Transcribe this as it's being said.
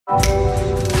I'm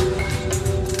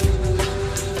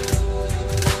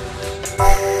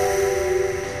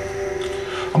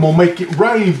gonna make it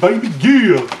rain, baby.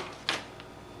 Yeah.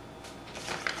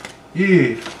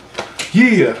 Yeah.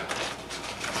 Yeah.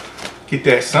 Get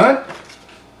that, son.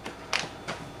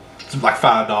 It's like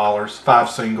 $5. 5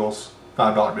 singles.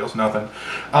 $5 bills, nothing.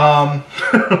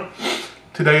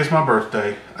 Today is my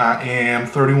birthday. I am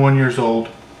 31 years old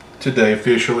today,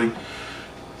 officially.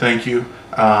 Thank you.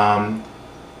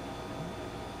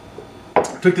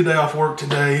 Took the day off work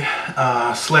today.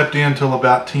 Slept in till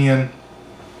about 10.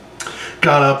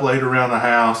 Got up late around the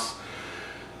house.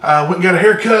 Went and got a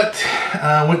haircut.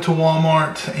 Went to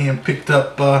Walmart and picked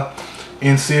up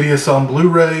Insidious on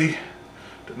Blu-ray.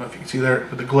 Don't know if you can see there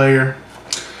with the glare.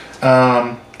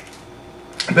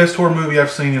 Best horror movie I've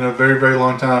seen in a very, very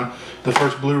long time. The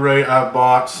first Blu-ray I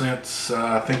bought since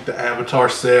I think the Avatar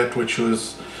set, which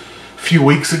was a few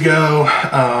weeks ago.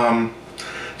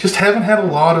 Just haven't had a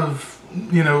lot of,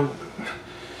 you know,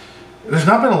 there's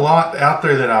not been a lot out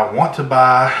there that I want to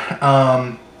buy.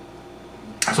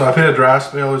 So I've had a dry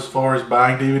spell as far as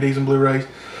buying DVDs and Blu-rays.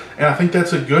 And I think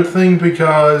that's a good thing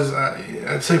because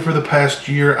I'd say for the past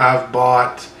year I've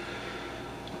bought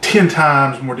 10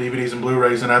 times more DVDs and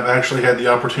Blu-rays than I've actually had the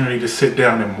opportunity to sit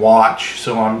down and watch.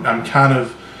 So I'm kind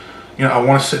of, you know, I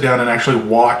want to sit down and actually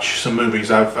watch some movies.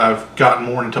 I've gotten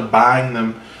more into buying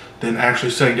them than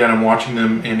actually sitting down and watching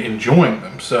them and enjoying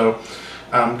them. So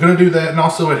I'm going to do that. And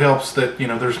also it helps that, you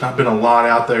know, there's not been a lot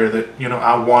out there that, you know,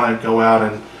 I want to go out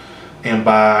and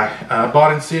buy. I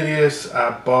bought Insidious.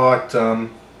 I bought a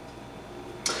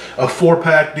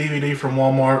 4-pack DVD from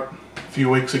Walmart a few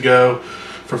weeks ago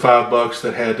for $5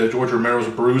 that had George Romero's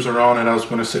Bruiser on it. I was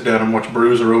going to sit down and watch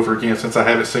Bruiser over again since I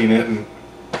haven't seen it in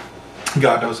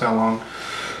God knows how long.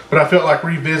 But I felt like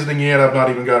revisiting it. I've not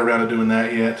even got around to doing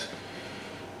that yet.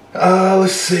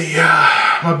 Let's see.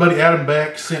 My buddy Adam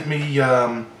Beck sent me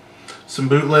some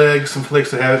bootlegs, some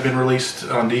flicks that haven't been released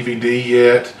on DVD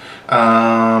yet.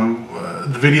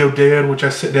 The Video Dead, which I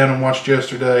sat down and watched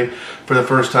yesterday for the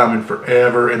first time in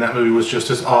forever, and that movie was just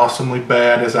as awesomely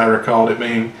bad as I recalled it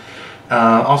being.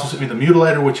 Also sent me The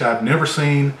Mutilator, which I've never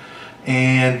seen,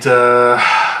 and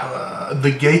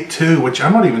The Gate 2, which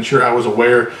I'm not even sure I was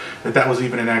aware that that was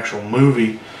even an actual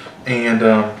movie. And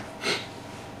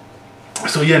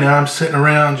so yeah, now I'm sitting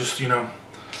around just, you know,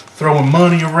 throwing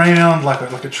money around like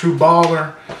a true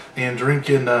baller and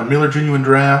drinking Miller Genuine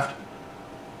Draft.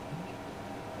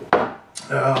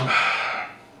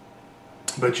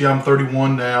 But yeah, I'm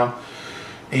 31 now,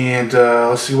 and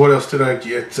let's see, what else did I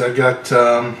get? I got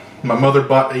my mother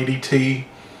bought ADT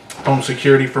home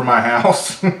security for my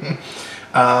house.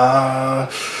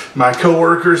 My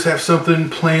coworkers have something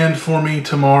planned for me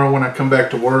tomorrow when I come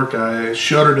back to work. I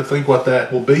shudder to think what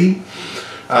that will be.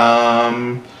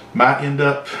 Might end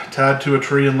up tied to a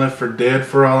tree and left for dead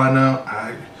for all I know.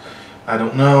 I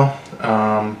don't know.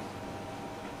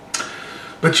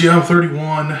 But yeah, I'm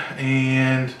 31,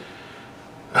 and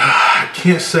I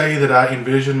can't say that I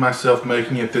envisioned myself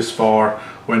making it this far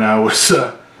when I was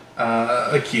a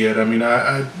kid. I mean,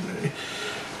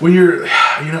 when you're,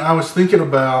 you know, I was thinking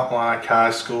about like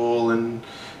high school and,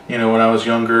 you know, when I was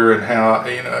younger and how,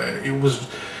 you know, it was,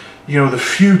 you know, the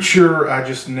future. I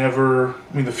just never,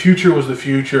 I mean, the future was the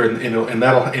future, and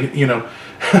that'll, and, you know,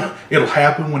 it'll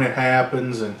happen when it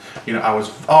happens. And, you know, I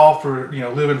was all for, you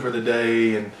know, living for the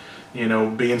day and, you know,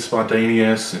 being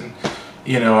spontaneous, and,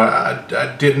 you know,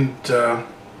 I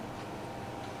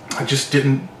just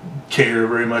didn't care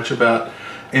very much about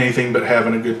anything but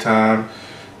having a good time.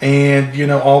 And, you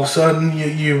know, all of a sudden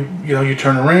you know, you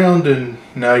turn around and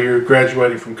now you're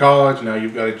graduating from college. Now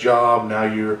you've got a job. Now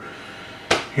you're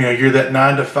that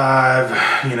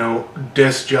 9-to-5, you know,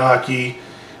 desk jockey,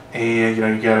 and, you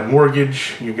know, you got a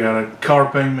mortgage, you got a car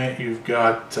payment, you've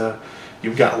got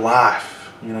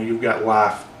life. You know, you've got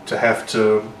life to have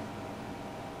to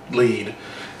lead,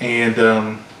 and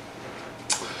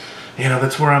you know,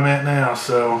 that's where I'm at now.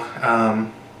 So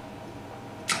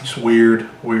just weird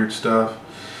stuff.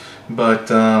 But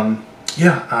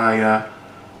yeah, I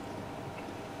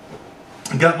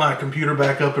got my computer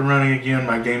back up and running again,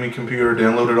 my gaming computer.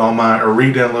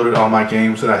 Re-downloaded all my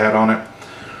games that I had on it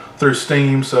through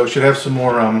Steam. So should have some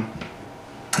more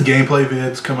gameplay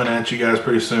vids coming at you guys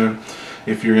pretty soon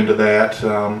if you're into that.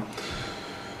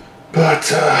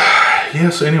 Yeah,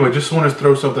 so anyway, just wanted to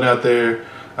throw something out there.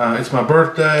 It's my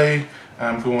birthday.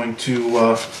 I'm going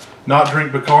to not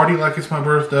drink Bacardi like it's my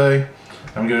birthday.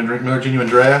 I'm going to drink Miller Genuine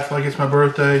Draft like it's my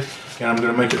birthday. And I'm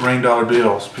going to make it rain dollar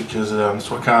bills because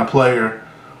that's what kind of player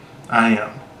I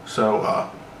am. So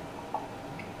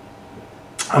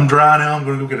I'm dry now. I'm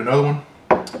going to go get another one.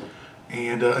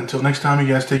 And until next time,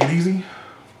 you guys take it easy.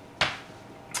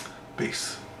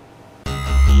 Peace.